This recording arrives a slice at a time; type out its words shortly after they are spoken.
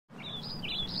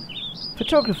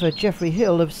Photographer Geoff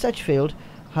Hill of Sedgefield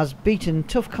has beaten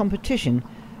tough competition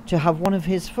to have one of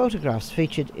his photographs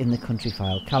featured in the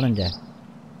Countryfile Calendar.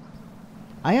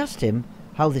 I asked him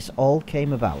how this all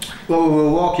came about. Well, we were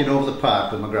walking over the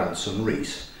park with my grandson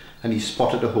Reese, and he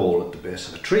spotted a hole at the base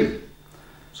of a tree.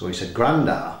 So he said,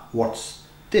 "Grandad, what's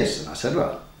this?" And I said,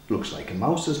 "Well, it looks like a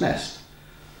mouse's nest."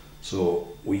 So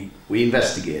we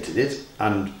investigated it,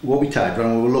 and what we tied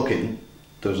when we were looking,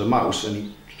 there was a mouse,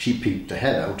 and she peeped her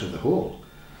head out of the hole.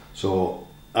 So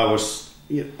I was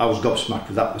gobsmacked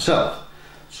with that myself.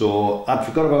 So I'd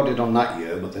forgot about it on that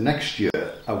year, but the next year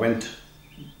I went,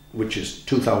 which is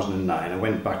 2009, I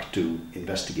went back to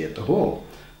investigate the hole.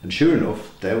 And sure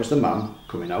enough, there was the mum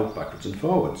coming out backwards and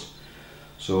forwards.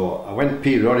 So I went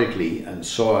periodically and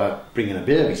saw her bringing her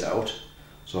babies out.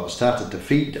 So I started to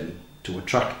feed them to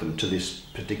attract them to this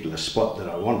particular spot that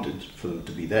I wanted for them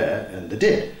to be there, and they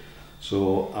did.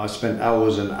 So I spent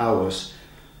hours and hours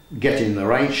getting the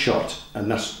right shot,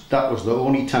 and that was the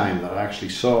only time that I actually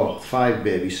saw 5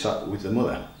 babies sat with the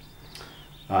mother.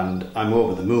 And I'm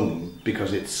over the moon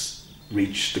because it's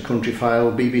reached the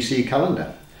Countryfile BBC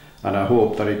Calendar, and I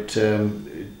hope that it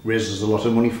raises a lot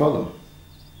of money for them.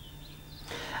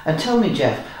 And tell me,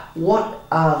 Geoff, what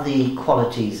are the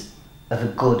qualities of a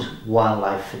good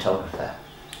wildlife photographer?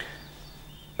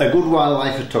 A good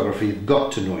wildlife photographer, you've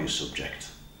got to know your subject,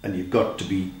 and you've got to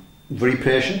be very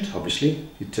patient. Obviously,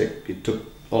 it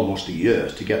took almost a year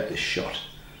to get this shot,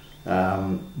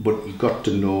 but you've got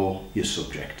to know your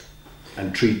subject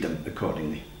and treat them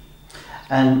accordingly.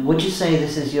 And would you say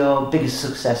this is your biggest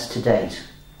success to date?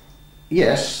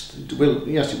 Yes, it will.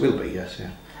 Yes, it will be. Yes, yeah.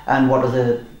 And what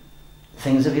other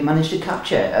things have you managed to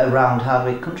capture around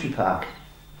Hardwick Country Park?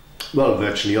 Well,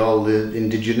 virtually all the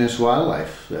indigenous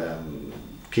wildlife,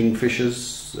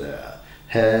 kingfishers,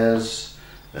 hares.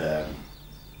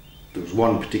 There was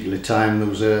one particular time there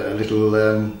was a little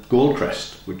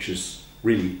goldcrest, which is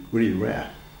really, really rare.